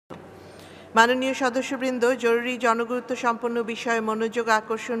মাননীয় সদস্যবৃন্দ, জরুরি জনগুরুত্ব সম্পন্ন বিষয়ে মনোযোগ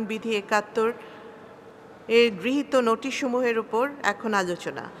আকর্ষণ বিধি ৭১ এর গৃহীত নোটিশসমূহের উপর এখন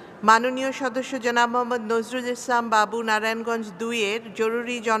আলোচনা। মাননীয় সদস্য জনাব মোহাম্মদ নজরুল ইসলাম বাবু নারায়ণগঞ্জ ২ এর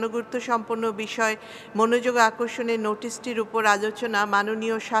জরুরি জনগুরুত্ব সম্পন্ন বিষয় মনোযোগ আকর্ষণের নোটিশটির উপর আলোচনা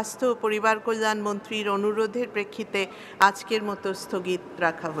মাননীয় স্বাস্থ্য ও পরিবার কল্যাণ মন্ত্রীর অনুরোধের প্রেক্ষিতে আজকের মতো স্থগিত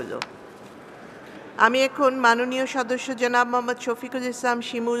রাখা হলো। আমি এখন মাননীয় সদস্য জনাব মোহাম্মদ শফিকুল ইসলাম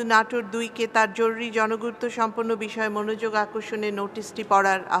শিমুল নাটোর ২-কে তার জরুরি জনগুরুত্ব সম্পন্ন বিষয়ে মনোযোগ আকর্ষণের নোটিশটি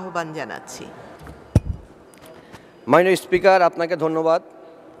পড়ার আহ্বান জানাচ্ছি। মাননীয় স্পিকার, আপনাকে ধন্যবাদ।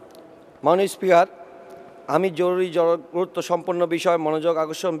 মাননীয় স্পিকার, আমি জরুরি জনগুরুত্ব সম্পন্ন বিষয় মনোযোগ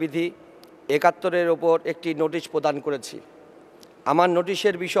আকর্ষণ বিধি ৭১-এর ওপর একটি নোটিশ প্রদান করেছি। আমার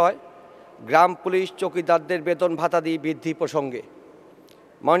নোটিশের বিষয় গ্রাম পুলিশ চৌকিদারদের বেতন ভাতাদি বৃদ্ধি প্রসঙ্গে।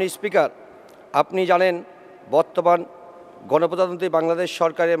 মাননীয় স্পিকার, আপনি জানেন বর্তমান গণপ্রজাতন্ত্রী বাংলাদেশ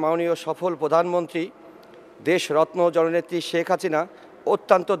সরকারের মাননীয় সফল প্রধানমন্ত্রী দেশরত্ন জননেত্রী শেখ হাসিনা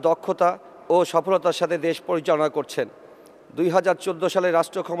অত্যন্ত দক্ষতা ও সফলতার সাথে দেশ পরিচালনা করছেন। ২০১৪ সালে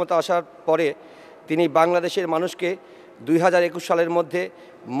রাষ্ট্র ক্ষমতা আসার পরে তিনি বাংলাদেশের মানুষকে ২০২১ সালের মধ্যে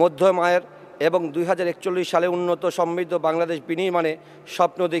মধ্যম আয়ের এবং ২০৪১ সালে উন্নত সমৃদ্ধ বাংলাদেশ বিনির্মাণে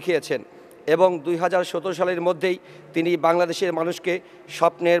স্বপ্ন দেখিয়েছেন এবং ২০১৭ সালের মধ্যেই তিনি বাংলাদেশের মানুষকে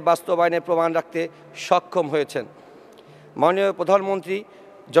স্বপ্নের বাস্তবায়নের প্রমাণ রাখতে সক্ষম হয়েছেন। মাননীয় প্রধানমন্ত্রী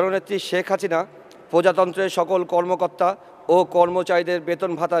জননেত্রী শেখ হাসিনা প্রজাতন্ত্রের সকল কর্মকর্তা ও কর্মচারীদের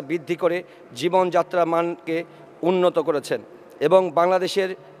বেতন ভাতা বৃদ্ধি করে জীবনযাত্রার মানকে উন্নত করেছেন এবং বাংলাদেশের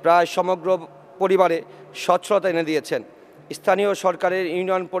প্রায় সমগ্র পরিবারে স্বচ্ছলতা এনে দিয়েছেন। স্থানীয় সরকারের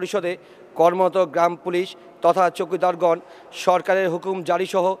ইউনিয়ন পরিষদে কর্মরত গ্রাম পুলিশ তথা চৌকিদারগণ সরকারের হুকুম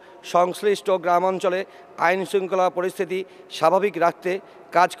জারিসহ সংশ্লিষ্ট গ্রামাঞ্চলে আইন শৃঙ্খলা পরিস্থিতি স্বাভাবিক রাখতে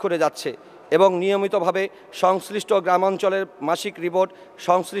কাজ করে যাচ্ছে এবং নিয়মিতভাবে সংশ্লিষ্ট গ্রামাঞ্চলের মাসিক রিপোর্ট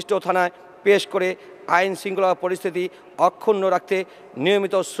সংশ্লিষ্ট থানায় পেশ করে আইন শৃঙ্খলা পরিস্থিতি অক্ষুণ্ণ রাখতে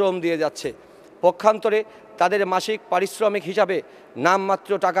নিয়মিত শ্রম দিয়ে যাচ্ছে। পক্ষান্তরে তাদের মাসিক পারিশ্রমিক হিসাবে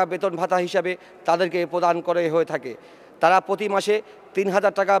নামমাত্র টাকা বেতন ভাতা হিসাবে তাদেরকে প্রদান করে হয়ে থাকে। তারা প্রতি মাসে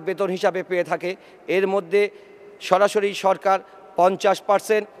 ৩,০০০ টাকা বেতন হিসাবে পেয়ে থাকে। এর মধ্যে সরাসরি সরকার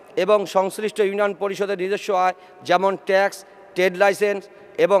 ৫০% এবং সংশ্লিষ্ট ইউনিয়ন পরিষদের নিজস্ব আয় যেমন ট্যাক্স, ট্রেড লাইসেন্স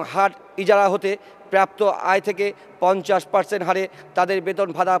এবং হাট ইজারা হতে প্রাপ্ত আয় থেকে ৫০% হারে তাদের বেতন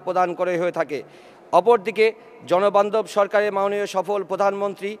ভাতা প্রদান করে হয়ে থাকে। অপরদিকে জনবান্ধব সরকারের মাননীয় সফল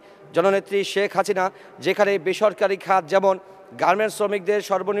প্রধানমন্ত্রী জননেত্রী শেখ হাসিনা যেখানে বেসরকারি খাত যেমন গার্মেন্টস শ্রমিকদের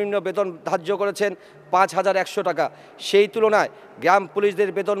সর্বনিম্ন বেতন ধার্য করেছেন ৫,১০০ টাকা, সেই তুলনায় গ্রাম পুলিশদের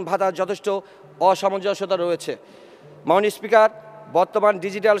বেতন ভাতা যথেষ্ট অসামঞ্জস্যতা রয়েছে। মাননীয় স্পিকার, বর্তমান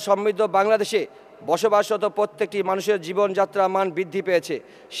ডিজিটাল সমৃদ্ধ বাংলাদেশে বসবাসরত প্রত্যেকটি মানুষের জীবনযাত্রার মান বৃদ্ধি পেয়েছে,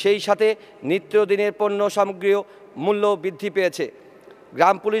 সেই সাথে নিত্যদিনের পণ্য সামগ্রীও মূল্য বৃদ্ধি পেয়েছে।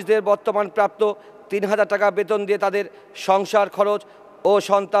 গ্রাম পুলিশদের বর্তমান প্রাপ্ত ৩,০০০ টাকা বেতন দিয়ে তাদের সংসার খরচ ও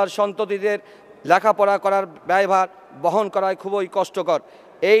সন্তান সন্ততিদের লেখাপড়া করার ব্যয়ভার বহন করায় খুবই কষ্টকর।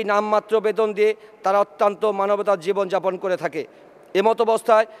 এই নামমাত্র বেতন দিয়ে তারা অত্যন্ত মানবতার জীবনযাপন করে থাকে। এমত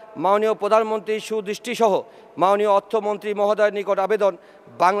অবস্থায় মাননীয় প্রধানমন্ত্রীর সুদৃষ্টিসহ মাননীয় অর্থমন্ত্রী মহোদয়ের নিকট আবেদন,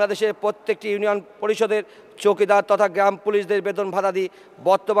 বাংলাদেশের প্রত্যেকটি ইউনিয়ন পরিষদের চৌকিদার তথা গ্রাম পুলিশদের বেতন ভাতাদি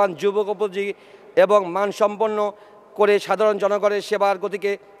বর্তমান যুগোপযোগী এবং মানসম্পন্ন করে সাধারণ জনগণের সেবার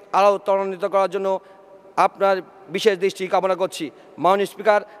গতিকে আরও ত্বরান্বিত করার জন্য আপনার বিশেষ দৃষ্টি কামনা করছি। মাননীয়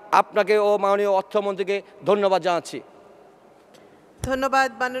স্পিকার, আপনাকে ও মাননীয় অর্থমন্ত্রীকে ধন্যবাদ জানাচ্ছি। ধন্যবাদ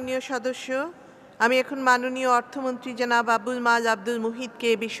মাননীয় সদস্য। আমি এখন মাননীয় অর্থমন্ত্রী জনাব আবুল মাল আব্দুল মুহিতকে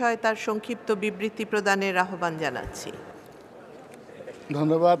এ বিষয়ে তার সংক্ষিপ্ত বিবৃতি প্রদানের আহ্বান জানাচ্ছি।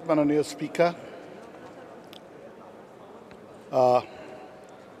 ধন্যবাদ মাননীয় স্পিকার।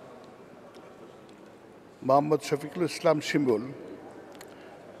 মোহাম্মদ শফিকুল ইসলাম শিমুল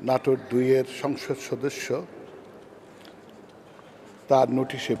নাটোর ২-এর সংসদ সদস্য তার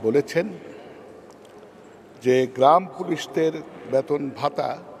নোটিশে বলেছেন যে গ্রাম পুলিশদের বেতন ভাতা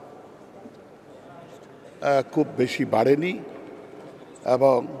খুব বেশি বাড়েনি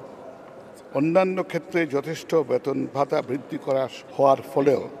এবং অন্যান্য ক্ষেত্রে যথেষ্ট বেতন ভাতা বৃদ্ধি করা হওয়ার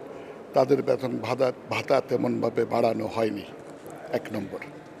ফলেও তাদের বেতন ভাতা তেমনভাবে বাড়ানো হয়নি, ১ নম্বর।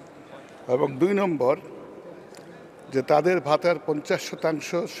 এবং ২ নম্বর, যে তাদের ভাতার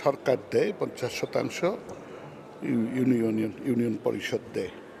 ৫০% সরকার দেয়, ৫০% ইউনিয়ন পরিষদ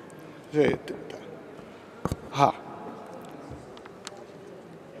দেয়। যে হ্যাঁ,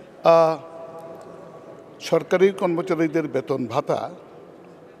 সরকারি কর্মচারীদের বেতন ভাতা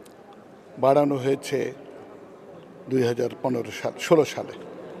বাড়ানো হয়েছে ২০১৫-১৬ সালে,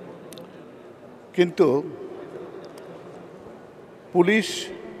 কিন্তু পুলিশ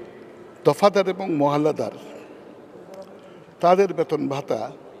দফাদার এবং মহল্লাদার তাদের বেতন ভাতা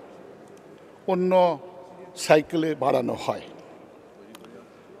অন্য সাইকেলে বাড়ানো হয়।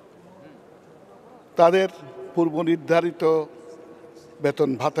 তাদের পূর্ব নির্ধারিত বেতন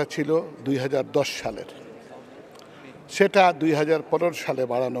ভাতা ছিল 2010 সালের, সেটা 2015 সালে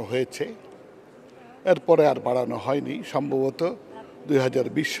বাড়ানো হয়েছে। এরপরে আর বাড়ানো হয়নি, সম্ভবত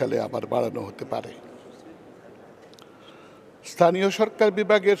 2020 সালে আবার বাড়ানো হতে পারে। স্থানীয় সরকার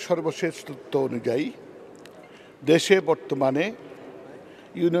বিভাগের সর্বশেষ তথ্য অনুযায়ী দেশে বর্তমানে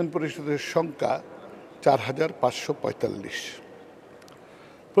ইউনিয়ন পরিষদের সংখ্যা 4545।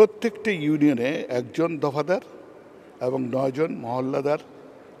 প্রত্যেকটি ইউনিয়নে একজন দফাদার এবং 9 জন মহল্লাদার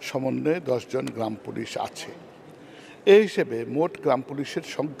সমন্বয়ে 10 জন গ্রাম পুলিশ আছে। এই হিসেবে মোট গ্রাম পুলিশের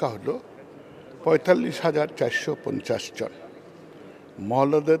সংখ্যা হল 45,450 জন।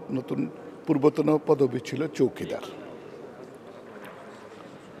 মহল্লাদের নতুন পূর্বতন পদবি ছিল চৌকিদার।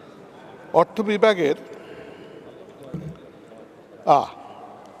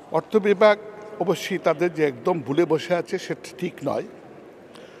 অর্থ বিভাগ অবশ্যই তাদের যে একদম ভুলে বসে আছে সেটা ঠিক নয়।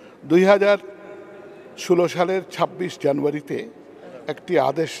 2016 সালের 26 জানুয়ারিতে একটি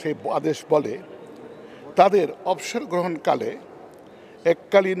আদেশ বলে তাদের অবসর গ্রহণকালে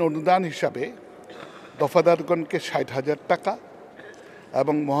এককালীন অনুদান হিসাবে দফাদারগণকে 60,000 টাকা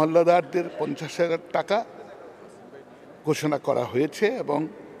এবং মহল্লাদারদের 50,000 টাকা ঘোষণা করা হয়েছে এবং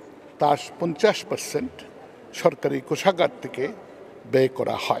তার 50% সরকারি কোষাগার থেকে ব্যয়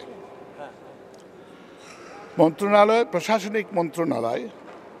করা হয়। প্রশাসনিক মন্ত্রণালয়,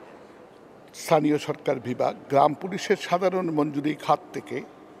 স্থানীয় সরকার বিভাগ গ্রাম পুলিশের সাধারণ মঞ্জুরি খাত থেকে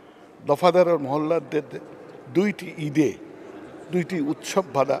দফাদার ও মহল্লাদের 2টি ঈদে 2টি উৎসব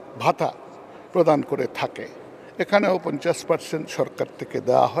ভাতা প্রদান করে থাকে। এখানেও 50% সরকার থেকে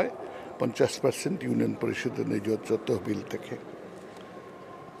দেওয়া হয়, 50% ইউনিয়ন পরিষদের নিজস্ব তহবিল থেকে।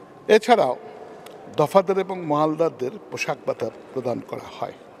 এছাড়াও দফাদার এবং মহল্লাদারদের পোশাক ভাতা প্রদান করা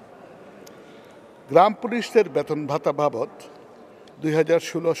হয়। গ্রাম পুলিশদের বেতন ভাতা বাবদ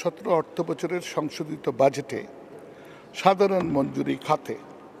 2016-17 অর্থ বছরের সংশোধিত বাজেটে সাধারণ মঞ্জুরি খাতে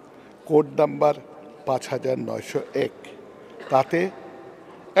কোড নাম্বার 5901, তাতে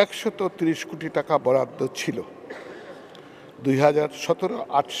 130 কোটি টাকা বরাদ্দ ছিল।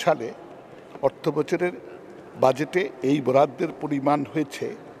 2017-18 সালে অর্থ বছরের বাজেটে এই বরাদ্দের পরিমাণ হয়েছে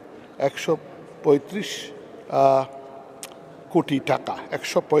 135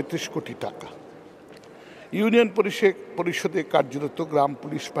 কোটি টাকা। ইউনিয়ন পরিষদে কার্যরত গ্রাম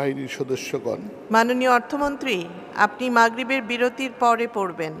পুলিশ বাহিনীর সদস্যগণ। মাননীয় অর্থমন্ত্রী, আপনি মাগরিবের বিরতির পরে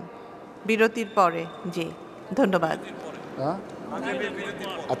পড়বেন। বিরতির পরে, জি, ধন্যবাদ।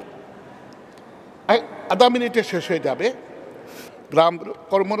 আধা মিনিটে শেষ হয়ে যাবে।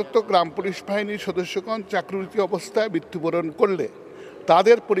 কর্মরত গ্রাম পুলিশ বাহিনীর সদস্যগণ চাকরিরত অবস্থায় মৃত্যুবরণ করলে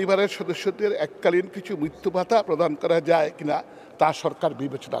তাদের পরিবারের সদস্যদের এককালীন কিছু মৃত্যু ভাতা প্রদান করা যায় কিনা তা সরকার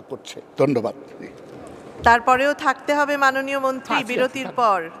বিবেচনা করছে। ধন্যবাদ। তারপরেও থাকতে হবে মাননীয় মন্ত্রী, বিরতির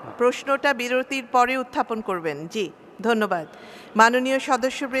পর প্রশ্নটা বিরতির পরে উত্থাপন করবেন। জি, ধন্যবাদ। মাননীয়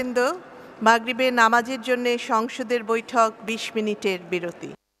সদস্যবৃন্দ, মাগরিবের নামাজের জন্য সংসদের বৈঠক 20 মিনিটের বিরতি।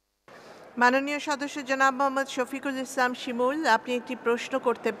 মাননীয় সদস্য জনাব মোহাম্মদ শফিকুল ইসলাম শিমুল, আপনি একটি প্রশ্ন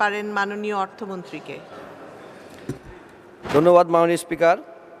করতে পারেন মাননীয় অর্থমন্ত্রীকে। ধন্যবাদ মাননীয় স্পিকার।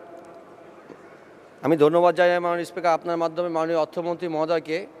 আমি ধন্যবাদ জানাই মাননীয় স্পিকার আপনার মাধ্যমে মাননীয় অর্থমন্ত্রী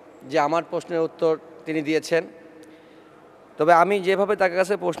মহোদয়কে যে আমার প্রশ্নের উত্তর তিনি দিয়েছেন। তবে আমি যেভাবে তার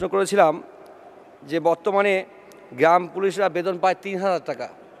কাছে প্রশ্ন করেছিলাম যে বর্তমানে গ্রাম পুলিশরা বেতন পায় 3,000 টাকা,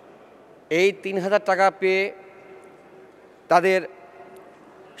 এই 3,000 টাকা পেয়ে তাদের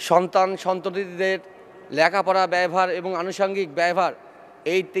সন্ততিদের লেখাপড়া ব্যয়ভার এবং আনুষঙ্গিক ব্যয়ভার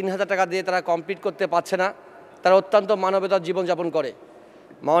এই 3,000 টাকা দিয়ে তারা কমপ্লিট করতে পারছে না। তারা অত্যন্ত মানবেতর জীবনযাপন করে।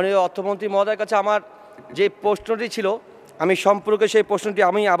 মাননীয় অর্থমন্ত্রী মহোদয়ের কাছে আমার যে প্রশ্নটি ছিল, আমি সম্পর্কে সেই প্রশ্নটি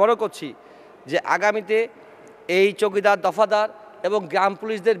আমি আবারও করছি যে আগামীতে এই চৌকিদার, দফাদার এবং গ্রাম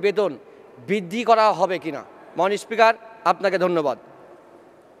পুলিশদের বেতন বৃদ্ধি করা হবে কিনা। মাননীয় স্পিকার, আপনাকে ধন্যবাদ।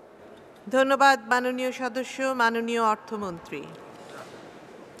 ধন্যবাদ মাননীয় সদস্য। মাননীয় অর্থমন্ত্রী।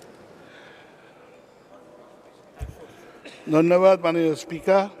 ধন্যবাদ মাননীয়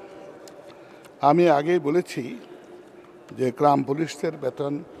স্পিকার। আমি আগেই বলেছি যে গ্রাম পুলিশদের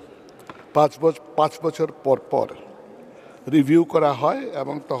বেতন 5 বছর পর পর রিভিউ করা হয়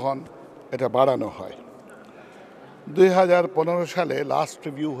এবং তখন এটা বাড়ানো হয়। 2015 সালে লাস্ট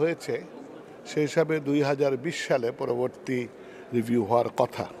রিভিউ হয়েছে, সেই হিসাবে 2020 সালে পরবর্তী রিভিউ হওয়ার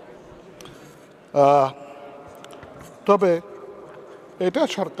কথা। তবে এটা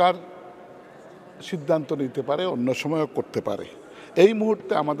সরকার সিদ্ধান্ত নিতে পারে, অন্য সময়ও করতে পারে। এই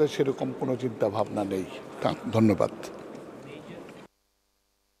মুহূর্তে আমাদের সেরকম কোনো চিন্তা ভাবনা নেই। ধন্যবাদ।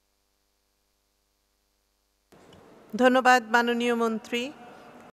 ধন্যবাদ মাননীয় মন্ত্রী।